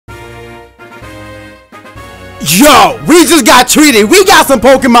Yo, we just got treated. We got some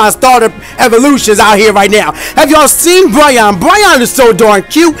Pokemon starter evolutions out here right now. Have y'all seen Brian? Brian is so darn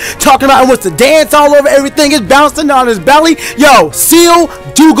cute. Talking about he wants to dance all over everything. It's bouncing on his belly. Yo, Seal,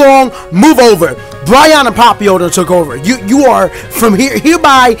 Dugong, move over. Brian and Papillon took over. You are from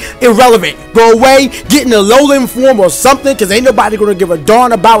hereby irrelevant. Go away, get in a lowland form or something, because ain't nobody gonna give a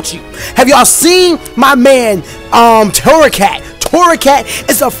darn about you. Have y'all seen my man Torracat? Torracat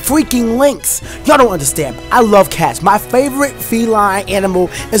is a freaking lynx. Y'all don't understand. I love cats. My favorite feline animal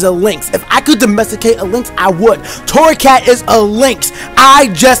is a lynx. If I could domesticate a lynx, I would. Torracat is a lynx.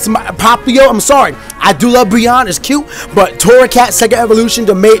 Papillon, I'm sorry. I do love Brian, it's cute, but Torracat second evolution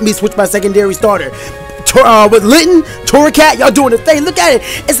to make me switch my secondary starter. With Litten, Torracat, y'all doing the thing. Look at it.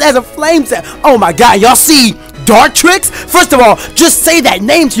 It has a flame set. Oh my god, y'all see Dartrix? First of all, just say that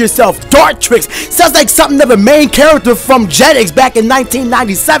name to yourself. Dartrix sounds like something of a main character from Jetix back in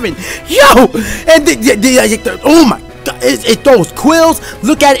 1997. Yo, and oh my god, it throws quills.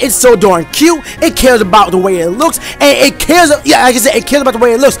 Look at it, it's so darn cute. It cares about the way it looks, and it cares. Yeah, like I said, it cares about the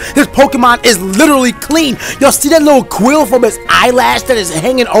way it looks. This Pokemon is literally clean. Y'all see that little quill from its eyelash that is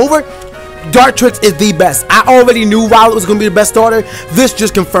hanging over? Dartrix is the best. I already knew Violet was going to be the best starter. This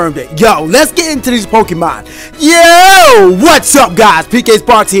just confirmed it. Yo, let's get into these Pokemon. Yo, what's up, guys?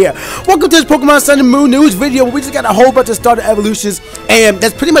 PKSparkxx here. Welcome to this Pokemon Sun and Moon news video. We just got a whole bunch of starter evolutions, and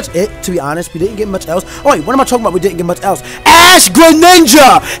that's pretty much it, to be honest. We didn't get much else. Oh, wait, what am I talking about? We didn't get much else.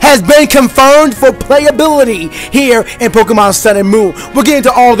 Ash-Greninja has been confirmed for playability here in Pokemon Sun and Moon. We'll get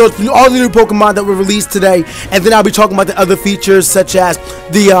into all the new Pokemon that were released today, and then I'll be talking about the other features, such as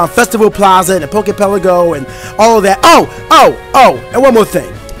the Festival Plaza and the Pokepelago and all of that. And one more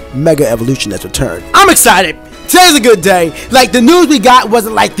thing. Mega Evolution has returned. I'm excited. Today's a good day. Like, the news we got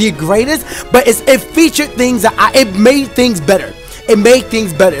wasn't like the greatest, but it featured things that it made things better. It made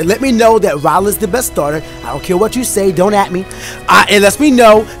things better. It let me know that Violet's the best starter. I don't care what you say, don't at me. It lets me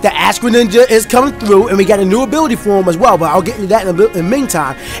know that Ash-Greninja is coming through, and we got a new ability for him as well, but I'll get into that in the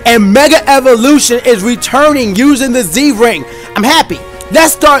meantime. And Mega Evolution is returning using the Z-Ring. I'm happy.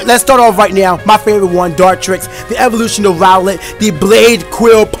 Let's start off right now. My favorite one, Dartrix, the evolution of Rowlet, the Blade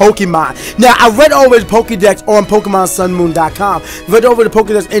Quill Pokemon. Now, I read over his Pokedex on PokemonSunMoon.com. Read over the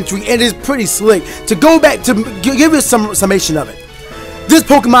Pokedex entry, and it's pretty slick. To go back to give you some summation of it. This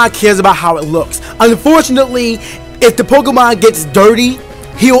Pokemon cares about how it looks. Unfortunately, if the Pokemon gets dirty,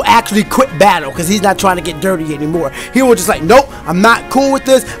 he'll actually quit battle because he's not trying to get dirty anymore. He will just like, nope, I'm not cool with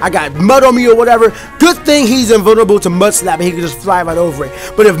this. I got mud on me or whatever. Good thing he's invulnerable to Mud Slap and he can just fly right over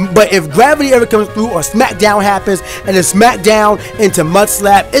it. But if gravity ever comes through or Smackdown happens and it's Smackdown into Mud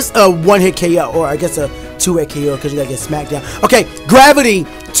Slap, it's a one-hit KO, or I guess a two-hit KO because you gotta get smacked down. Okay, gravity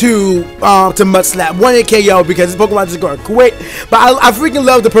to Mud Slap, one-hit KO because this Pokemon is just gonna quit. But I freaking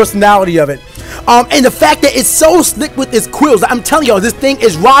love the personality of it. And the fact that it's so slick with its quills. I'm telling y'all, this thing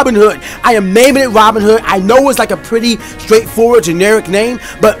is Robin Hood. I am naming it Robin Hood. I know it's like a pretty straightforward generic name,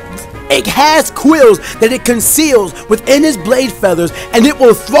 but it has quills that it conceals within its blade feathers, and it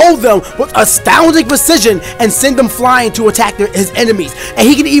will throw them with astounding precision and send them flying to attack his enemies. And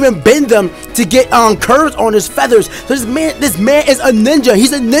he can even bend them to get curves on his feathers. So this man is a ninja.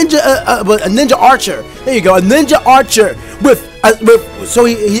 He's a ninja archer. There you go, a ninja archer so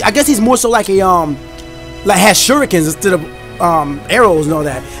I guess he's more so like a like has shurikens instead of arrows and all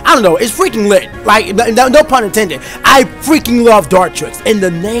that. I don't know. It's freaking lit. Like, no pun intended. I freaking love Dartrix. And the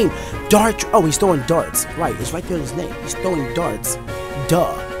name Dart. Oh, he's throwing darts. Right. It's right there in his name. He's throwing darts.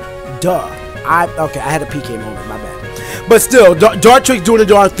 Duh. Okay, I had a PK moment. My bad. But still, Dartrix doing the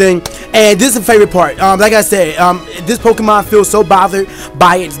darn thing. And this is the favorite part. Like I said, this Pokemon feels so bothered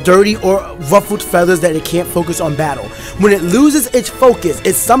by its dirty or ruffled feathers that it can't focus on battle. When it loses its focus,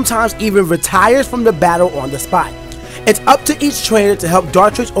 it sometimes even retires from the battle on the spot. It's up to each trainer to help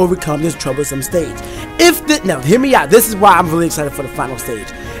Dartrix overcome this troublesome stage. Now, hear me out. This is why I'm really excited for the final stage.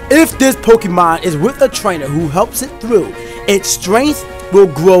 If this Pokemon is with a trainer who helps it through, its strength will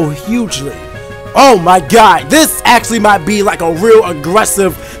grow hugely. Oh my god, this actually might be like a real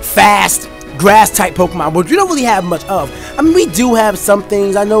aggressive, fast, grass type Pokemon, which we don't really have much of. I mean, we do have some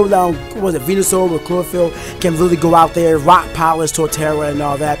things. I know, was it Venusaur or Chlorophyll can really go out there, Rock Polish, Torterra, and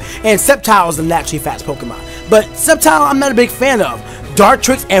all that. And Sceptile is a naturally fast Pokemon. But Sceptile, I'm not a big fan of.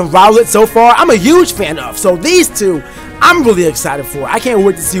 Dartrix and Rowlet so far, I'm a huge fan of. So these two, I'm really excited for. I can't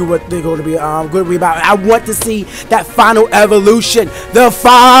wait to see what they're going to be about. I want to see that final evolution. The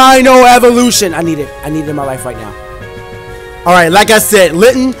final evolution. I need it. I need it in my life right now. Alright, like I said,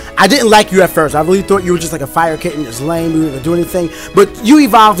 Litten, I didn't like you at first. I really thought you were just like a fire kitten, just lame, you didn't do anything. But you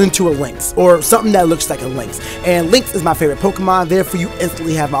evolved into a Lynx, or something that looks like a Lynx. And Lynx is my favorite Pokemon, therefore you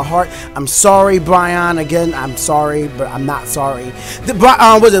instantly have my heart. I'm sorry, Brian. Again, I'm sorry, but I'm not sorry.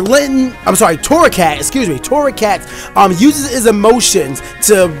 Was it Litten? I'm sorry, Torracat, excuse me. Torracat uses his emotions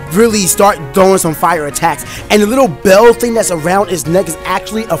to really start throwing some fire attacks. And the little bell thing that's around his neck is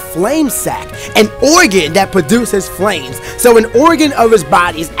actually a flame sac, an organ that produces flames. So an organ of his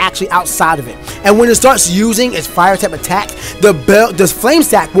body is actually outside of it, and when it starts using its fire type attack, the flame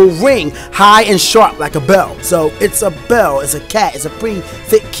sac will ring high and sharp like a bell. So it's a bell, it's a cat, it's a pretty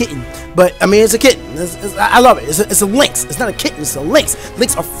thick kitten, but I mean it's a kitten. I love it. It's a Lynx. It's not a kitten, it's a Lynx.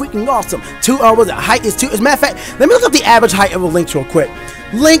 Lynx are freaking awesome. Height is 2. As a matter of fact, let me look up the average height of a Lynx real quick.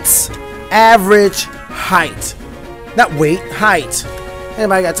 Lynx average height, not weight, height.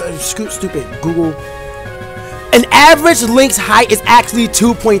 Anybody got stupid Google? An average Lynx height is actually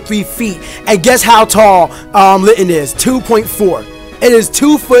 2.3 feet, and guess how tall Litten is? 2.4. It is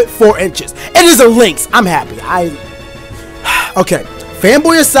 2 foot 4 inches. It is a Lynx. I'm happy. Okay.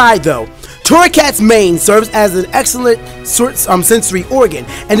 Fanboy aside, though, Torracat's mane serves as an excellent sensory organ,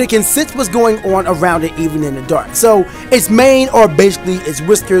 and it can sense what's going on around it even in the dark. So its mane, or basically its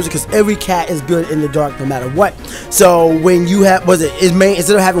whiskers, because every cat is good in the dark no matter what. So when you have, his mane,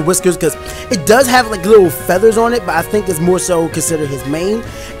 instead of having whiskers, because it does have like little feathers on it, but I think it's more so considered his mane.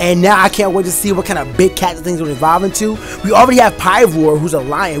 And now I can't wait to see what kind of big cat the thing's going to evolve into. We already have Pyroar, who's a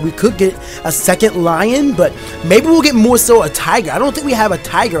lion. We could get a second lion, but maybe we'll get more so a tiger. I don't think we have a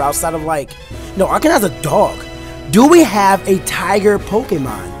tiger outside of like, no, Arcanine has a dog. Do we have a tiger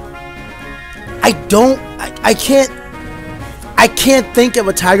Pokemon? I can't think of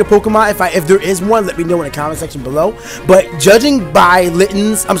a tiger Pokemon. If there is one, let me know in the comment section below. But judging by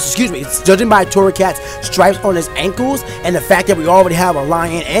judging by Torracat's stripes on his ankles, and the fact that we already have a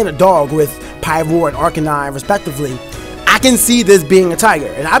lion and a dog with Pyroar and Arcanine respectively, I can see this being a tiger,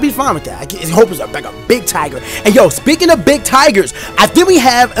 and I'll be fine with that. I hope it's like a big tiger. And yo, speaking of big tigers, I think we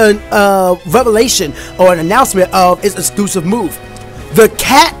have a revelation or an announcement of its exclusive move. The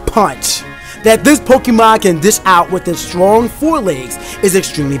Cat Punch that this Pokemon can dish out with its strong forelegs is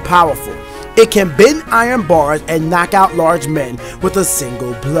extremely powerful. It can bend iron bars and knock out large men with a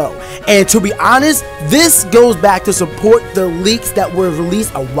single blow. And to be honest, this goes back to support the leaks that were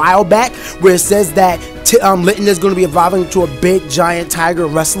released a while back, where it says that Litten is going to be evolving into a big giant tiger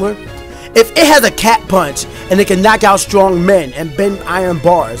wrestler. If it has a cat punch and it can knock out strong men and bend iron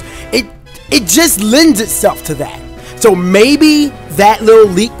bars, it just lends itself to that. So maybe that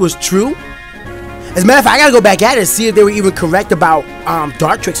little leak was true. As a matter of fact, I gotta go back at it and see if they were even correct about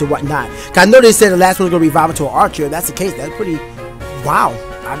Dark Tricks and whatnot. Cause I know they said the last one's gonna be evolved into an Archer. If that's the case, that's pretty wow.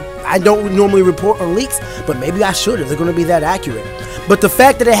 I don't normally report on leaks, but maybe I should if they're gonna be that accurate. But the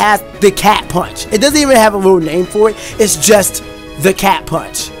fact that it has the Cat Punch, it doesn't even have a little name for it. It's just the Cat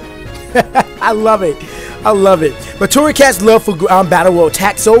Punch. I love it. I love it. But Torracat's love for battle will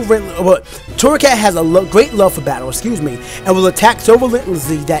attack so Torracat has a great love for battle, and will attack so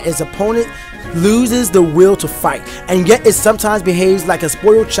relentlessly that his opponent loses the will to fight, and yet it sometimes behaves like a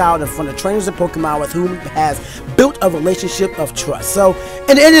spoiled child in front of trainers and Pokemon with whom it has built a relationship of trust. So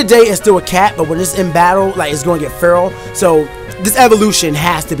at the end of the day, it's still a cat, but when it's in battle, like, it's going to get feral. So this evolution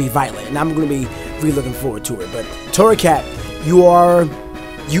has to be violent, and I'm going to be really looking forward to it. But Torracat, you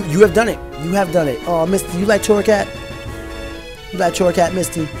have done it. You have done it. Oh, Misty, you like Torracat? You like Torracat,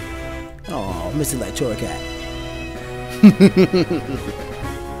 Misty? Oh, Misty like Torracat.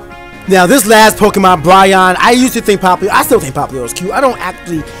 Now, this last Pokemon, Bryan, I used to think Popplio. I still think Popplio is cute. I don't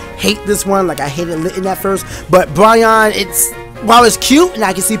actually hate this one like I hated Litten at first. But Bryan, while it's cute and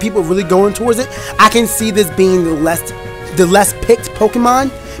I can see people really going towards it, I can see this being the less picked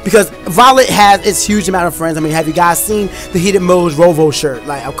Pokemon. Because Violet has its huge amount of friends. I mean, have you guys seen the Heated Mo's Rovo shirt?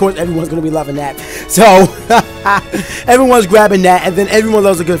 Like, of course, everyone's going to be loving that. So, everyone's grabbing that. And then everyone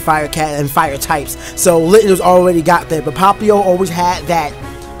loves a good fire cat and fire types. So, Litten has already got that. But Popplio always had that.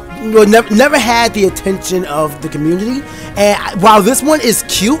 Well, never had the attention of the community. And while this one is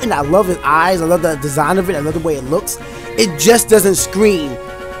cute and I love his eyes, I love the design of it, I love the way it looks, it just doesn't scream,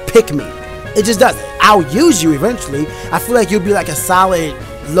 pick me. It just doesn't. I'll use you eventually. I feel like you'll be like a solid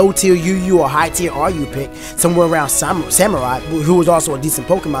low tier UU or high tier RU pick somewhere around Samurai, who was also a decent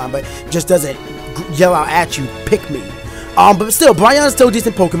Pokemon, but just doesn't yell out at you, pick me. But still, Bryan is still a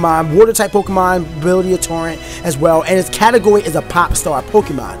decent Pokemon, water type Pokemon, ability of Torrent as well, and its category is a pop star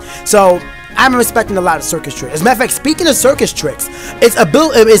Pokemon. So I'm expecting a lot of circus tricks. As a matter of fact, speaking of circus tricks, its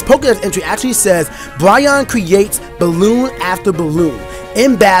Pokédex entry actually says Bryan creates balloon after balloon,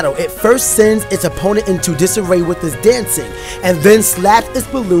 In battle, it first sends its opponent into disarray with its dancing, and then slaps its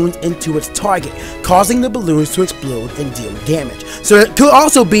balloons into its target, causing the balloons to explode and deal damage. So it could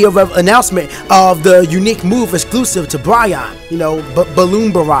also be an announcement of the unique move exclusive to Bryan, you know,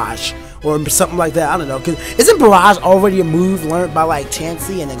 Balloon Barrage, or something like that. I don't know, because isn't Barrage already a move learned by like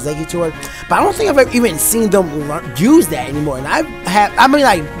Chansey and Executor? But I don't think I've ever even seen them use that anymore. And I mean,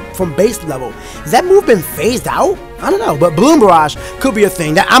 like, from base level, has that move been phased out? I don't know, but Balloon Barrage could be a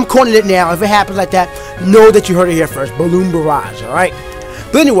thing. That I'm calling it now. If it happens like that, know that you heard it here first. Balloon Barrage, alright?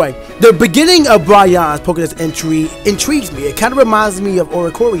 But anyway, the beginning of Bryan's PKSparkxx entry intrigues me. It kind of reminds me of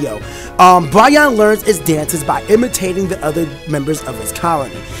Oricorio. Bryan learns its dances by imitating the other members of its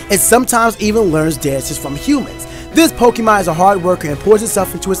colony. It sometimes even learns dances from humans. This Pokemon is a hard worker and pours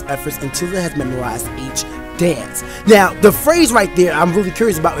itself into its efforts until it has memorized each dance. Now, the phrase right there I'm really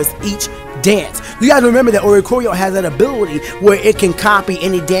curious about is each dance. You guys remember that Oricorio has that ability where it can copy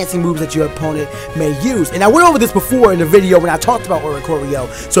any dancing moves that your opponent may use. And I went over this before in the video when I talked about Oricorio.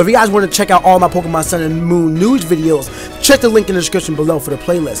 So if you guys want to check out all my Pokemon Sun and Moon news videos, check the link in the description below for the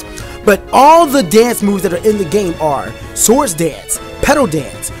playlist. But all the dance moves that are in the game are Swords Dance, Petal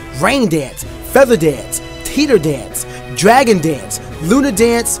Dance, Rain Dance, Feather Dance, Teeter Dance, Dragon Dance, Luna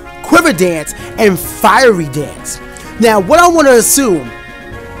Dance, Quiver Dance, and Fiery Dance. Now, what I want to assume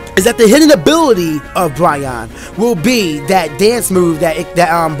is that the hidden ability of Bryan will be that dance move that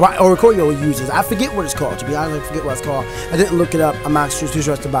Oricorio uses. I forget what it's called, to be honest. I forget what it's called. I didn't look it up. I'm not too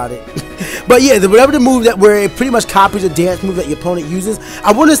stressed about it. But yeah, whatever the move that where it pretty much copies a dance move that your opponent uses,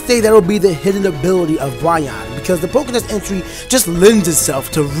 I want to say that'll be the hidden ability of Bryan, because the PKSparkxx entry just lends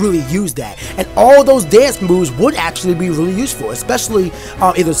itself to really use that. And all those dance moves would actually be really useful, especially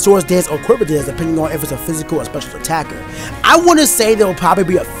either Swords Dance or Quiver Dance, depending on if it's a physical or special attacker. I want to say there will probably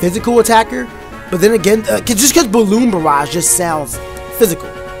be a physical attacker, but then again, just because Balloon Barrage just sounds physical.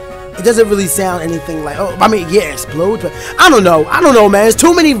 It doesn't really sound anything like, oh, I mean, yeah, it explodes, but I don't know, man. There's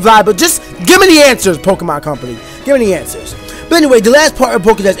too many vibes, but just give me the answers, Pokemon Company. Give me the answers. But anyway, the last part of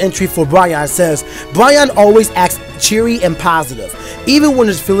PKSparkxx entry for Bryan says, Bryan always acts cheery and positive. Even when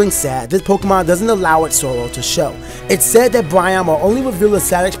it's feeling sad, this Pokemon doesn't allow its sorrow to show. It's said that Bryan will only reveal a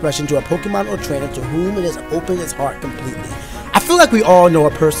sad expression to a Pokemon or trainer to whom it has opened its heart completely. I feel like we all know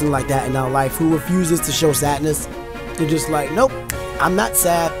a person like that in our life who refuses to show sadness. They're just like, nope, I'm not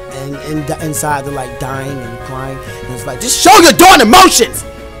sad, and inside they're like dying and crying, and it's like, just show your darn emotions,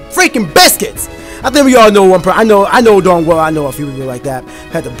 freaking biscuits. I think we all know one person. I know darn well I know a few people like that.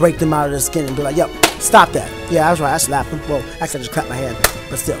 Had to break them out of their skin and be like, yo, stop that. Yeah, I was right, I slapped him. Well, actually I just clapped my hand,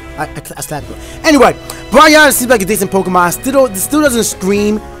 but still, I slapped him. Anyway, Bryan seems like a decent Pokemon. Still doesn't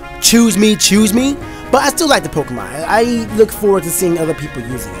scream, choose me. But I still like the Pokemon. I look forward to seeing other people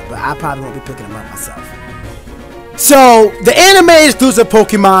using it, but I probably won't be picking them up myself. So, the anime exclusive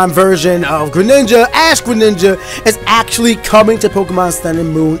Pokemon version of Greninja, Ash-Greninja, is actually coming to Pokemon Sun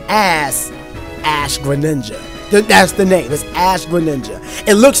and Moon as Ash-Greninja. That's the name. It's Ash-Greninja.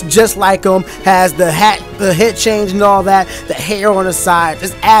 It looks just like him. Has the hat, the head change and all that. The hair on the side.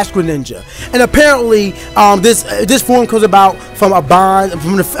 It's Ash-Greninja. And apparently, this form comes about from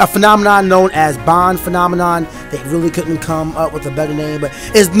a phenomenon known as Bond phenomenon. They really couldn't come up with a better name, but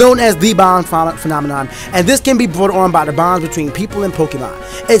it's known as the Bond phenomenon. And this can be brought on by the bonds between people and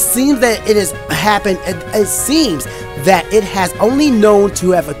Pokemon. It seems that it has happened. It seems that it has only known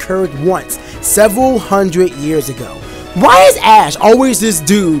to have occurred once, several hundred years ago. Why is Ash always this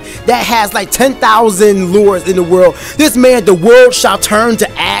dude that has like 10,000 lures in the world? This man, the world shall turn to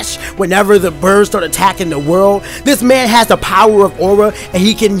ash whenever the birds start attacking the world. This man has the power of aura, and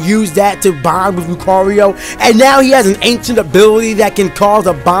he can use that to bond with Lucario. And now he has an ancient ability that can cause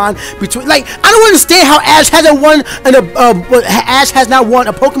a bond between. Like, I don't understand how Ash hasn't won Ash has not won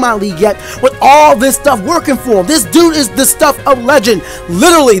a Pokemon League yet with all this stuff working for him. This dude is the stuff of legend,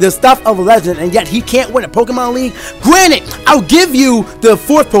 literally the stuff of legend, and yet he can't win a Pokemon League. Granted, I'll give you the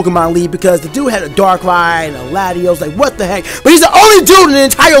 4th Pokemon League because the dude had a Darkrai and a Latios, like what the heck, but he's the only dude in the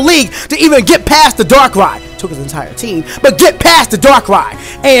entire league to even get past the Darkrai. Took his entire team, but get past the Darkrai,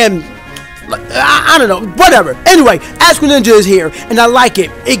 and I don't know, whatever. Anyway, Ash-Greninja is here, and I like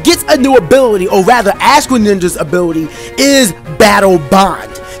it. It gets a new ability, or rather, Ash-Greninja's ability is Battle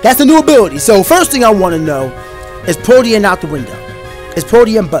Bond. That's a new ability. So first thing I want to know is Protean out the window. Is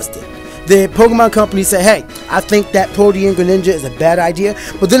Protean busted? The Pokemon Company said, hey, I think that Protean Greninja is a bad idea.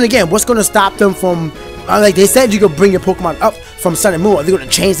 But then again, what's going to stop them from like they said, you could bring your Pokemon up from Sun and Moon. Are they going to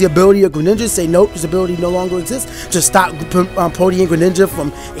change the ability of Greninja? Say nope, this ability no longer exists. Just stop Protean Greninja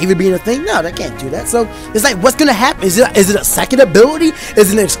from even being a thing? No, they can't do that. So it's like, what's going to happen? Is it a second ability?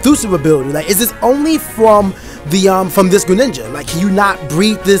 Is it an exclusive ability? Like, is this only from this Greninja? Like, can you not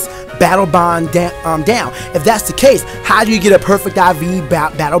breed this battle bond down? If that's the case, how do you get a perfect IV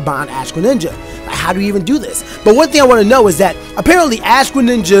battle bond Ash-Greninja? Like, how do you even do this? But one thing I want to know is that apparently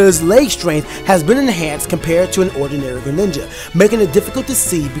Ash-Greninja's leg strength has been enhanced compared to an ordinary Greninja, making it difficult to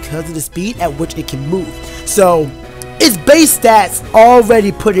see because of the speed at which it can move. So its base stats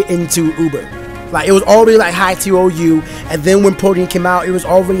already put it into Uber. Like, it was already like high tier OU, and then when Protean came out, it was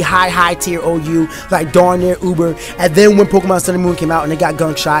already high tier OU, like darn near Uber. And then when Pokemon Sun and Moon came out and it got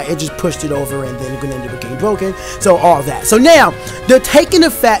gunk shy, it just pushed it over, and then Greninja became broken. So all that. So now they're taking the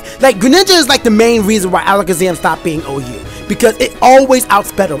fact, like, Greninja is like the main reason why Alakazam stopped being OU, because it always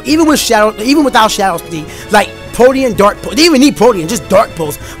outsped them, even without Shadow Sneak. Like, Protean, Dark Pulse, they even need Protean, just Dark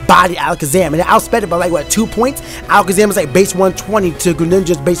Pulse body Alakazam, and it outsped it by like, what, 2 points? Alakazam is like base 120 to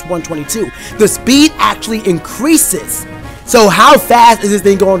Greninja's base 122. The speed actually increases. So how fast is this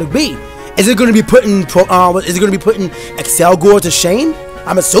thing going to be? Is it going to be putting Excelgor to shame?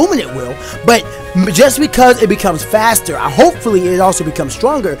 I'm assuming it will, but just because it becomes faster, hopefully it also becomes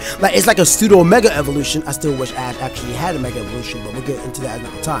stronger. Like, it's like a pseudo mega evolution. I still wish Ash actually had a mega evolution, but we'll get into that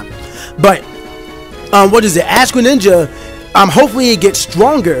another time. But what is it? Ash-Greninja, hopefully it gets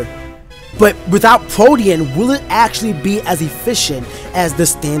stronger, but without Protean, will it actually be as efficient as the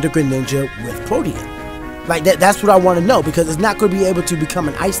standard Greninja with Protean? Like, that's what I want to know, because it's not going to be able to become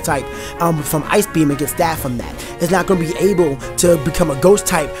an ice type from Ice Beam and get staff from that. It's not going to be able to become a ghost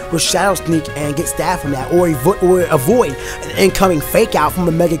type with Shadow Sneak and get staff from that, or avoid an incoming fake out from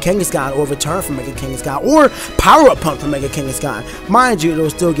a Mega Kangaskhan, or return from Mega Kangaskhan, or power up pump from Mega Kangaskhan. Mind you, it'll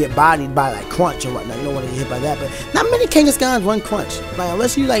still get bodied by like Crunch and whatnot. You don't want to get hit by that, but not many Kangaskhan's run Crunch. Like,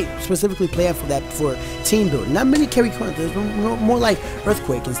 unless you like specifically plan for that for team building. Not many carry Crunch. There's more like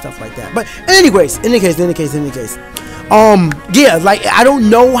Earthquake and stuff like that. But anyways, in any case. Yeah, like, I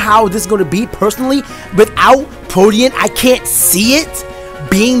don't know how this is going to be personally. Without Protean, I can't see it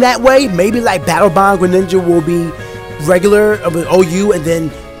being that way. Maybe like Battle Bond Greninja will be regular with OU, and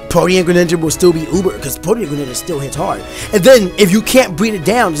then Protean Greninja will still be Uber, because Protean Greninja still hits hard. And then if you can't breed it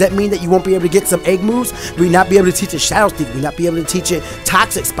down, does that mean that you won't be able to get some egg moves? Will you not be able to teach it Shadow Sneak? Will you not be able to teach it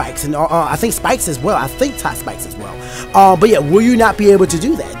Toxic Spikes? And I think Spikes as well. I think Top Spikes as well. But yeah, will you not be able to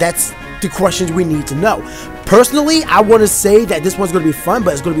do that? That's the questions we need to know. Personally, I want to say that this one's going to be fun,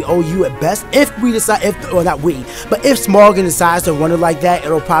 but it's going to be OU at best. If we decide, or not we, but if Smorgan decides to run it like that,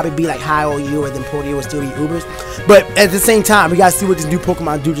 it'll probably be like high OU, and then Protean will still be Ubers. But at the same time, we got to see what this new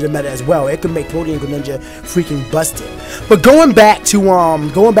Pokemon do to the meta as well. It could make Protean Greninja freaking busted. But going back to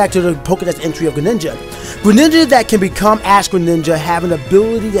the Pokédex entry of Greninja that can become Ash-Greninja have an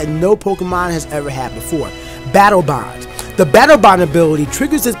ability that no Pokemon has ever had before: Battle Bond. The Battle Bond ability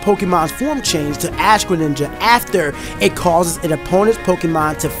triggers this Pokemon's form change to Ash-Greninja after it causes an opponent's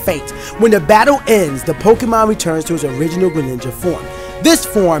Pokemon to faint. When the battle ends, the Pokemon returns to its original Greninja form. This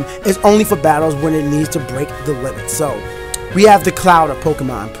form is only for battles when it needs to break the limit. So, we have the cloud of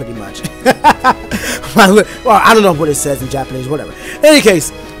Pokemon, pretty much. Well, I don't know what it says in Japanese, whatever. In any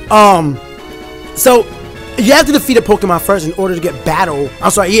case, so you have to defeat a Pokemon first in order to get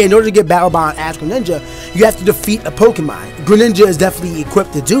in order to get Battle Bond Ash-Greninja, you have to defeat a Pokemon. Greninja is definitely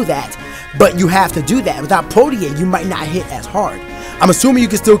equipped to do that, but you have to do that. Without Protean, you might not hit as hard. I'm assuming you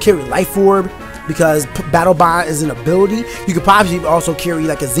can still carry Life Orb, because Battle Bond is an ability. You could probably also carry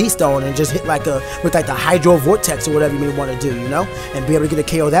like a Z-Stone and just hit like with like the Hydro Vortex or whatever you may want to do, you know, and be able to get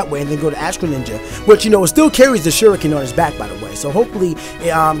a KO that way, and then go to Ash-Greninja, which, you know, it still carries the Shuriken on its back, by the way. So hopefully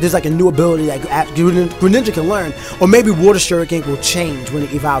there's like a new ability that Greninja can learn, or maybe Water Shuriken will change when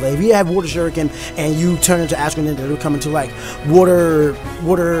it evolves. If you have Water Shuriken and you turn into Ash-Greninja, it'll come into like water.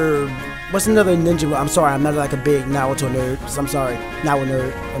 What's another ninja? I'm sorry, I'm not like a big Naruto nerd. So I'm sorry,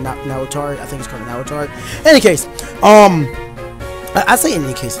 Naruto Narutard. I think it's called Narutard. In any case, I say in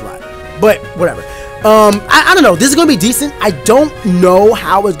any case a lot, but whatever. I don't know. This is gonna be decent. I don't know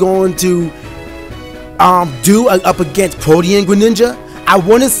how it's going to do up against Protean Greninja. I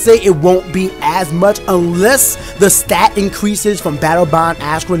want to say it won't be as much unless the stat increases from Battle Bond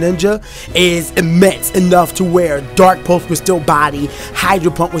Ash-Greninja is immense enough to where Dark Pulse will still body,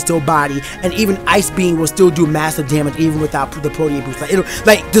 Hydro Pump will still body, and even Ice Beam will still do massive damage even without the Protean boost.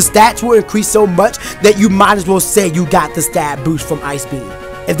 Like the stats will increase so much that you might as well say you got the stat boost from Ice Beam.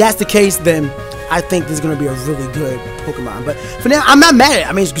 If that's the case, then I think this is going to be a really good Pokemon. But for now, I'm not mad at it.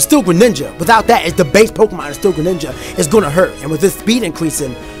 I mean, it's still Greninja. Without that, it's the base Pokemon is still Greninja. It's going to hurt. And with this speed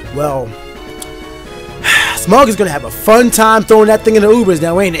increasing, well, Smug is gonna have a fun time throwing that thing in the Ubers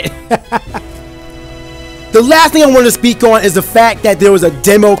now, ain't it? The last thing I want to speak on is the fact that there was a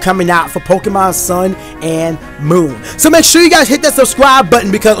demo coming out for Pokemon Sun and Moon. So make sure you guys hit that subscribe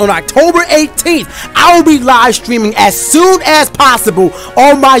button, because on October 18th, I will be live streaming as soon as possible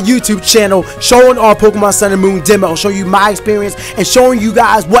on my YouTube channel, showing our Pokemon Sun and Moon demo, showing you my experience and showing you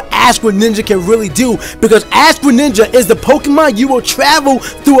guys what Ash-Greninja can really do, because Ash-Greninja is the Pokemon you will travel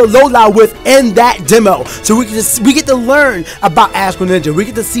through a lowlight with in that demo. So we get to learn about Ash-Greninja. We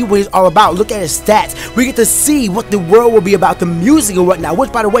get to see what he's all about. Look at his stats. We get to see what the world will be about, the music and whatnot.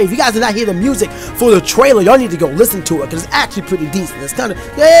 Which, by the way, if you guys did not hear the music for the trailer, y'all need to go listen to it, because it's actually pretty decent. It's kind of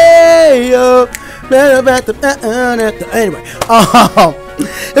anyway.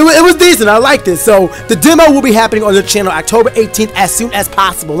 It was decent. I liked it. So the demo will be happening on the channel October 18th as soon as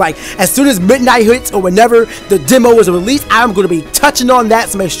possible. Like as soon as midnight hits or whenever the demo is released, I'm going to be touching on that.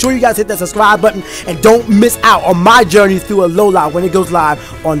 So make sure you guys hit that subscribe button and don't miss out on my journey through a lowlight when it goes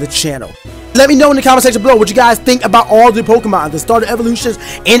live on the channel. Let me know in the comment section below what you guys think about all the Pokemon, the starter evolutions,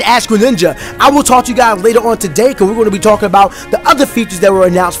 and Ash-Greninja. I will talk to you guys later on today, because we're going to be talking about the other features that were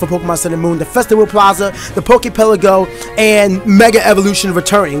announced for Pokemon Sun and Moon, the Festival Plaza, the Pokepelago, and Mega Evolution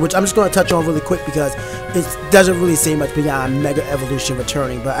returning, which I'm just going to touch on really quick because it doesn't really say much beyond Mega Evolution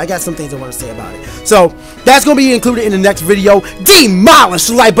returning, but I got some things I want to say about it. So that's going to be included in the next video. Demolish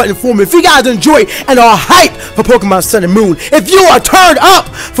the like button for me if you guys enjoy and are hyped for Pokemon Sun and Moon. If you are turned up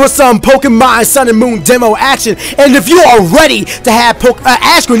for some Pokemon Sun and Moon demo action, and if you are ready to have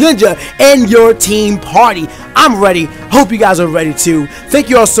Ash-Greninja in your team party, I'm ready. Hope you guys are ready too. Thank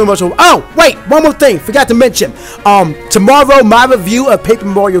you all so much. Oh, wait, one more thing. Forgot to mention. Tomorrow, my review of Paper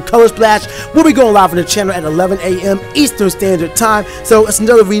Mario Color Splash will be going live on the channel at 11 a.m. Eastern Standard Time. So it's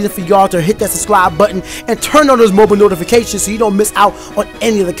another reason for y'all to hit that subscribe button and turn on those mobile notifications so you don't miss out on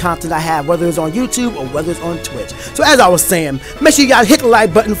any of the content I have, whether it's on YouTube or whether it's on Twitch. So as I was saying, make sure you guys hit the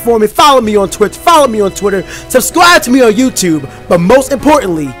like button for me. Follow me on Twitch. Follow me on Twitter. Subscribe to me on YouTube. But most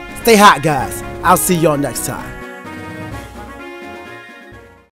importantly, stay hot, guys. I'll see y'all next time.